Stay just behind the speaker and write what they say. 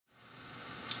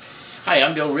Hi,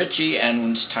 I'm Bill Ritchie,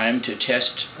 and it's time to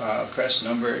test press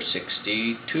number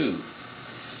 62.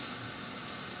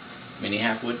 Mini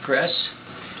Halfwood press.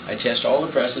 I test all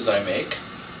the presses I make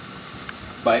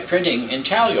by printing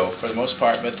intaglio for the most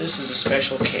part, but this is a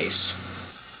special case.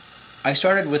 I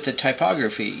started with the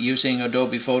typography using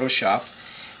Adobe Photoshop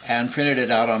and printed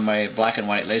it out on my black and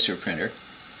white laser printer,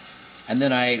 and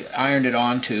then I ironed it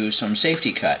on to some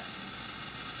SafetyKut.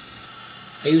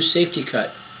 I use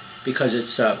SafetyKut because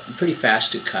it's pretty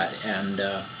fast to cut and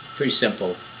pretty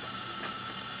simple.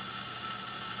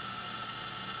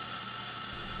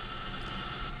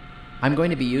 I'm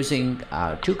going to be using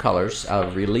two colors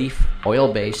of Relief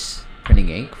oil-based printing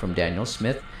ink from Daniel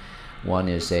Smith. One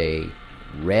is a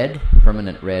red,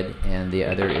 permanent red, and the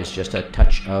other is just a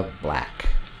touch of black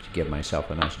to give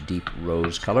myself a nice deep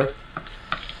rose color.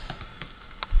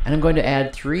 And I'm going to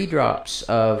add 3 drops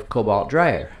of cobalt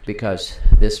dryer because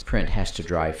this print has to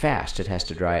dry fast. It has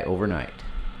to dry overnight.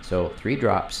 So 3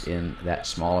 drops in that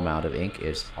small amount of ink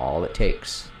is all it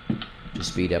takes to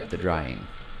speed up the drying.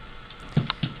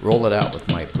 Roll it out with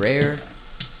my brayer,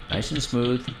 nice and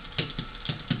smooth,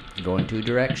 go in 2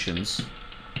 directions,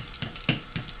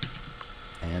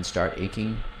 and start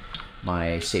inking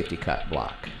my SafetyKut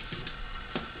block.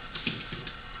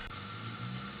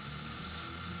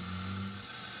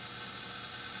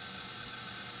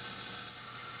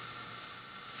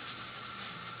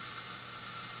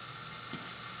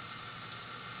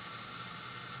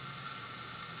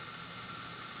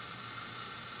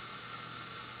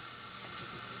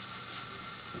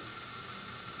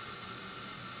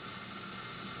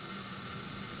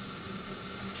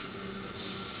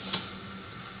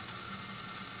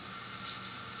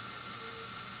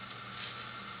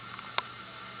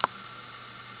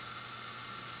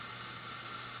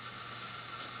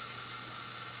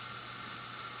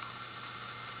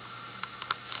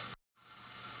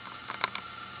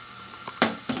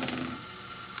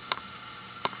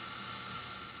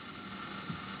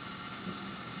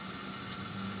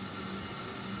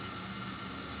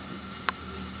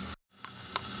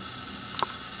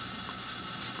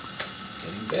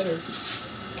 Getting better.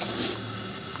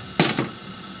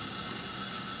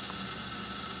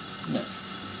 No.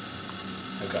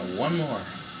 I've got one more.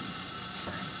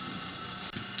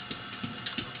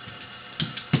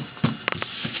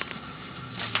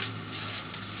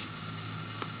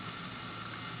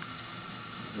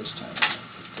 This time I'm going to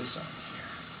put this on here.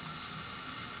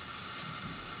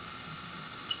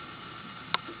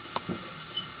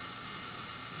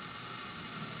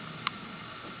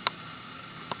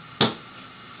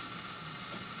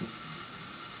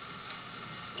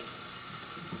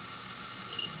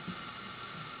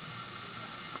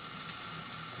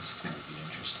 This is going to be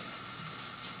interesting.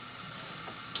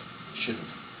 Should have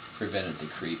prevented the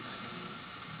creep.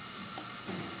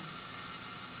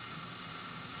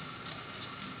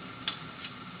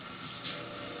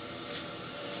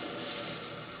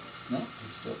 No, it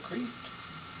still creeped.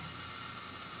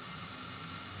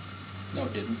 No,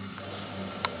 it didn't.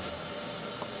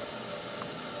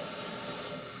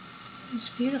 It's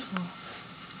beautiful.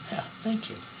 Yeah, thank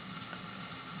you.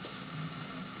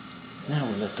 Now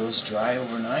we'll let those dry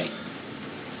overnight.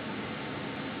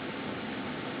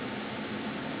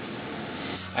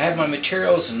 I have my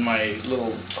materials and my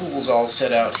little tools all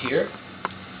set out here.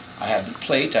 I have the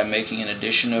plate. I'm making an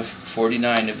addition of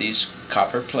 49 of these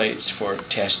copper plates for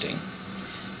testing.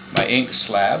 My ink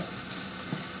slab.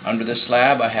 Under the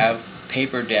slab I have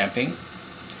paper damping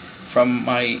from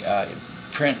my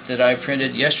print that I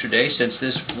printed yesterday, since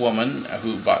this woman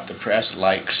who bought the press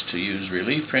likes to use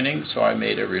relief printing, so I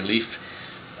made a relief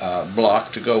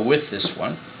block to go with this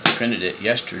one. I printed it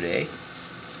yesterday.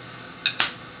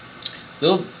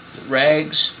 Little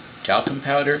rags, talcum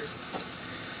powder,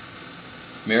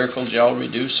 miracle gel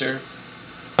reducer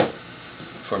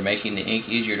for making the ink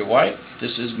easier to wipe.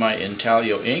 This is my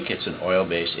intaglio ink. It's an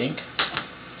oil-based ink.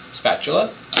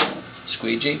 Spatula,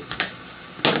 squeegee,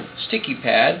 sticky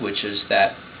pad, which is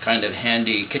that kind of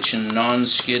handy kitchen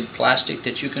non-skid plastic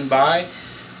that you can buy,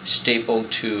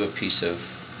 stapled to a piece of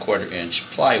 1/4-inch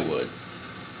plywood,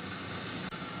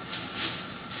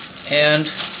 and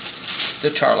the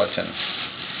tarlatan.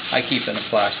 I keep in a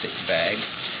plastic bag.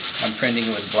 I'm printing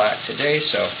with black today,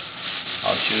 so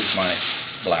I'll choose my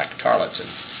black tarlatan.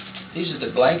 These are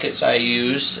the blankets I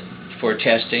use for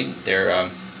testing. They're a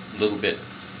little bit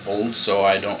old, so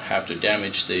I don't have to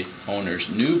damage the owner's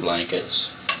new blankets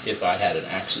if I had an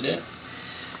accident.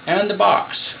 And the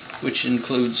box, which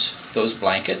includes those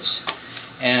blankets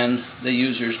and the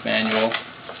user's manual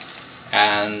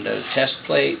and a test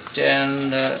plate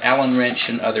and Allen wrench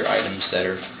and other items that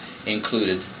are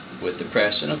included with the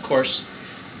press, and of course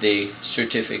the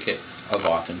certificate of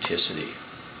authenticity.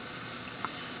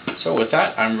 So with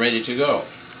that, I'm ready to go.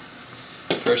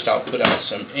 First I'll put out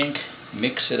some ink,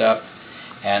 mix it up,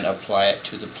 and apply it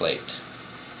to the plate.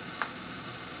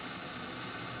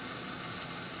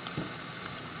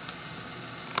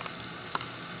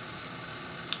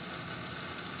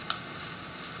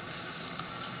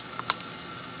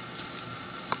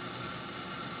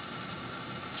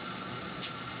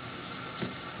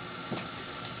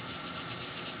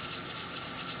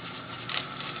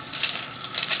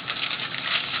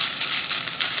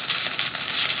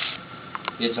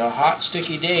 It's a hot,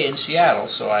 sticky day in Seattle,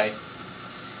 so I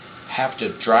have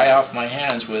to dry off my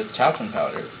hands with talcum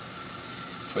powder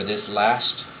for this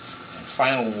last and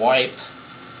final wipe,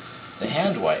 the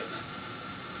hand wipe.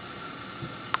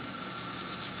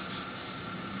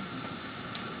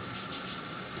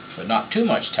 But not too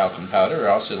much talcum powder, or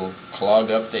else it'll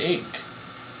clog up the ink.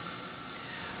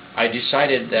 I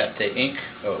decided that the ink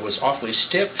was awfully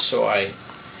stiff, so I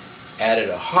added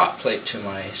a hot plate to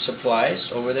my supplies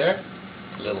over there.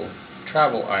 A little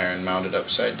travel iron mounted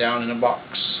upside down in a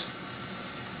box.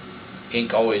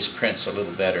 Ink always prints a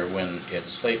little better when its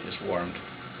plate is warmed.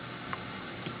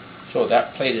 So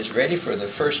that plate is ready for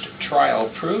the first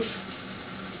trial proof.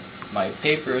 My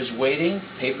paper is waiting,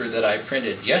 paper that I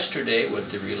printed yesterday with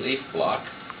the relief block.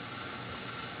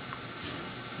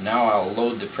 Now I'll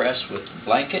load the press with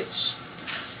blankets,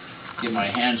 give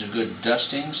my hands a good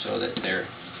dusting so that they're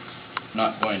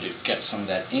not going to get some of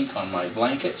that ink on my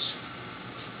blankets.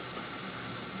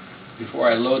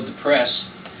 Before I load the press,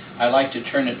 I like to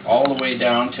turn it all the way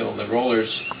down till the rollers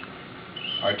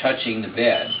are touching the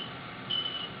bed.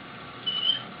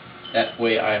 That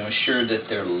way I'm assured that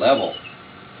they're level.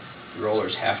 The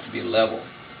rollers have to be level.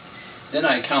 Then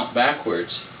I count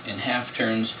backwards in half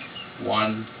turns.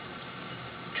 1,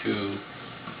 2,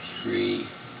 3,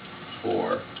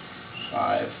 4,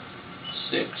 5,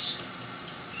 6,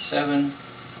 7,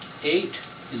 8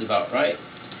 is about right.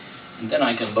 And then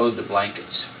I can load the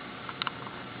blankets.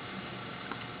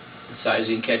 The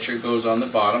sizing catcher goes on the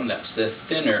bottom. That's the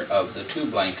thinner of the two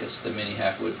blankets the mini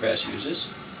Halfwood press uses.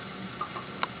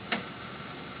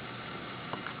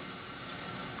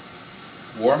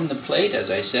 Warm the plate. As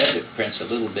I said, it prints a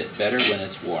little bit better when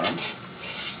it's warm.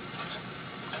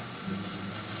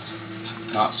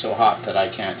 Not so hot that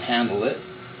I can't handle it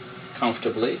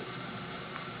comfortably.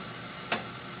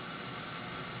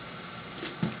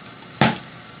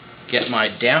 Get my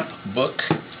damp book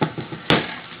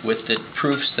with the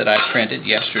proofs that I printed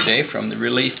yesterday from the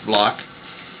relief block,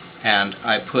 and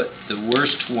I put the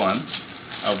worst one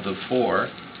of the 4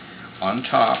 on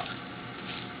top.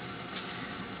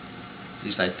 At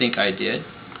least I think I did.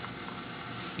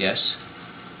 Yes.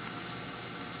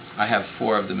 I have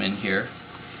 4 of them in here,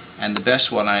 and the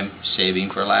best one I'm saving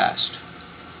for last.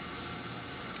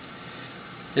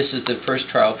 This is the first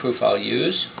trial proof I'll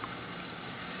use.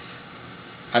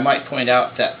 I might point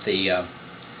out that the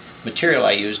material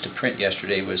I used to print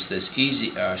yesterday was this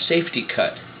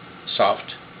SafetyKut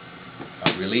soft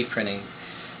relief printing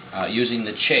using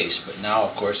the chase, but now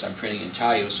of course I'm printing in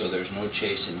Tallow, so there's no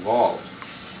chase involved.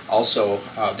 Also,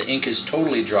 the ink is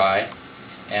totally dry,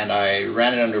 and I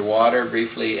ran it under water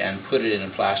briefly and put it in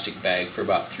a plastic bag for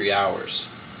about 3 hours.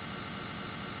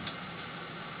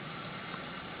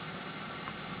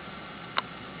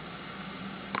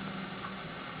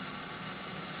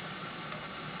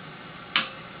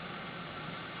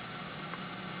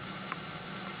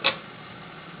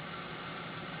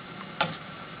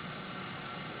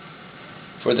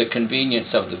 For the convenience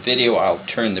of the video, I'll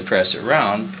turn the press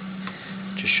around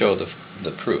to show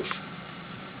the proof.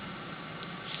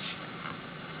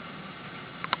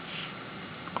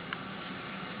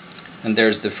 And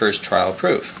there's the first trial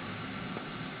proof.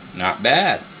 Not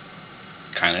bad.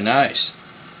 Kind of nice.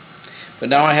 But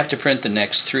now I have to print the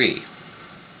next 3.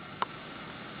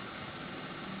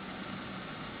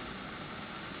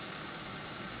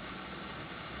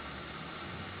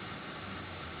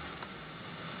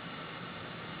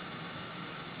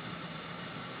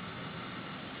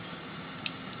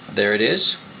 There it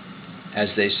is, as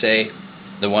they say,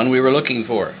 the one we were looking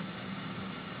for.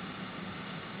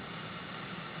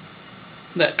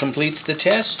 That completes the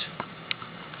test.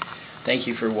 Thank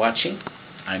you for watching.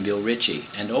 I'm Bill Ritchie.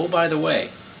 And oh, by the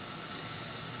way,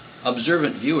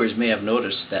 observant viewers may have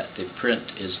noticed that the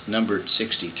print is numbered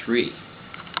 63.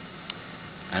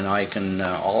 And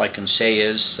all I can say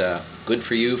is good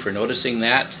for you for noticing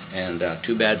that, and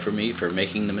too bad for me for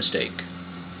making the mistake.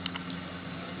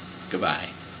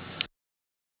 Goodbye.